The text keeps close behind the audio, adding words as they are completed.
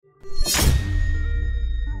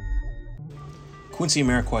Quincy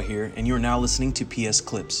Amarikwa here, and you are now listening to PS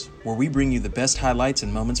Clips, where we bring you the best highlights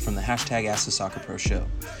and moments from the hashtag Ask the Soccer Pro show.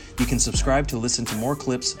 You can subscribe to listen to more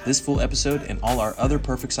clips, this full episode, and all our other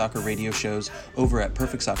Perfect Soccer radio shows over at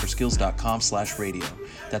perfectsoccerskills.com/radio.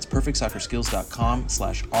 That's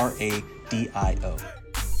perfectsoccerskills.com/RADIO.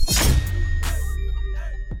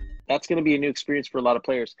 That's going to be a new experience for a lot of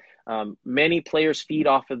players. Many players feed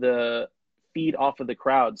off of the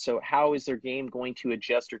crowd. So how is their game going to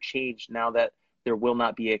adjust or change now that there will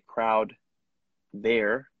not be a crowd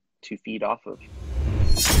there to feed off of?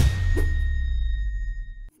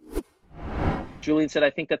 Julian said, I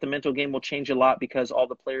think that the mental game will change a lot because all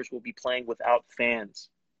the players will be playing without fans.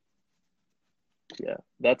 Yeah,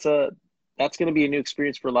 that's going to be a new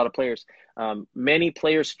experience for a lot of players. Many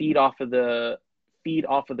players feed off of the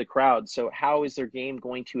crowd. So how is their game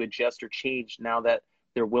going to adjust or change now that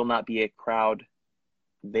there will not be a crowd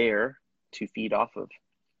there to feed off of?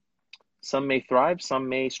 Some may thrive, some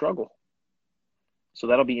may struggle. So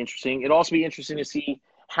that'll be interesting. It'll also be interesting to see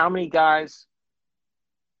how many guys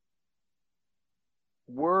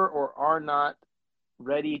were or are not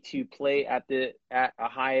ready to play at a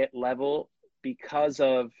high level because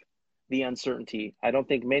of the uncertainty. I don't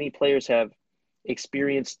think many players have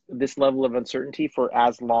experienced this level of uncertainty for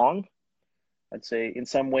as long. I'd say in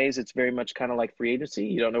some ways it's very much kind of like free agency.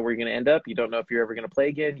 You don't know where you're going to end up. You don't know if you're ever going to play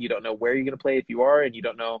again. You don't know where you're going to play if you are, and you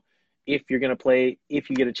don't know if you're going to play if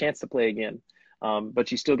you get a chance to play again. But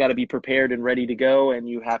you still got to be prepared and ready to go, and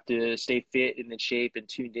you have to stay fit and in shape and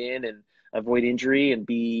tuned in and avoid injury and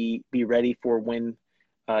be ready for when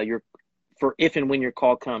if and when your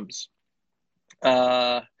call comes.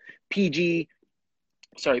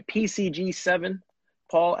 PCG7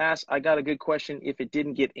 Paul asked, I got a good question if it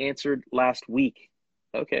didn't get answered last week.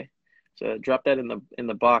 Okay. So drop that in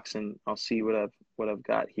the box and I'll see what I've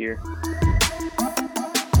got here.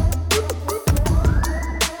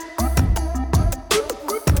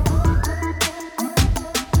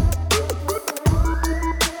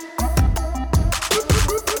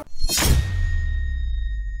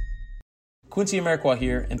 Quincy Amarikwa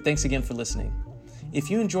here, and thanks again for listening.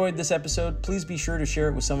 If you enjoyed this episode, please be sure to share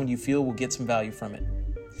it with someone you feel will get some value from it.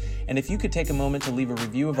 And if you could take a moment to leave a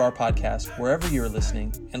review of our podcast wherever you're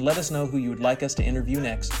listening and let us know who you would like us to interview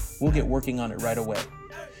next, we'll get working on it right away.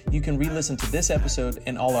 You can re-listen to this episode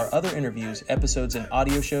and all our other interviews, episodes, and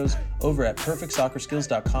audio shows over at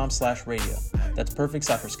perfectsoccerskills.com/radio. That's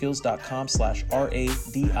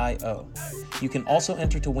perfectsoccerskills.com/RADIO. You can also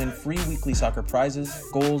enter to win free weekly soccer prizes,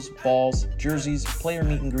 goals, balls, jerseys, player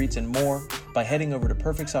meet and greets, and more by heading over to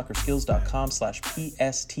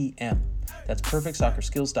perfectsoccerskills.com/PSTM. That's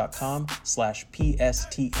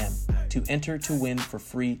perfectsoccerskills.com/PSTM to enter to win for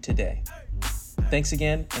free today. Thanks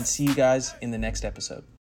again, and see you guys in the next episode.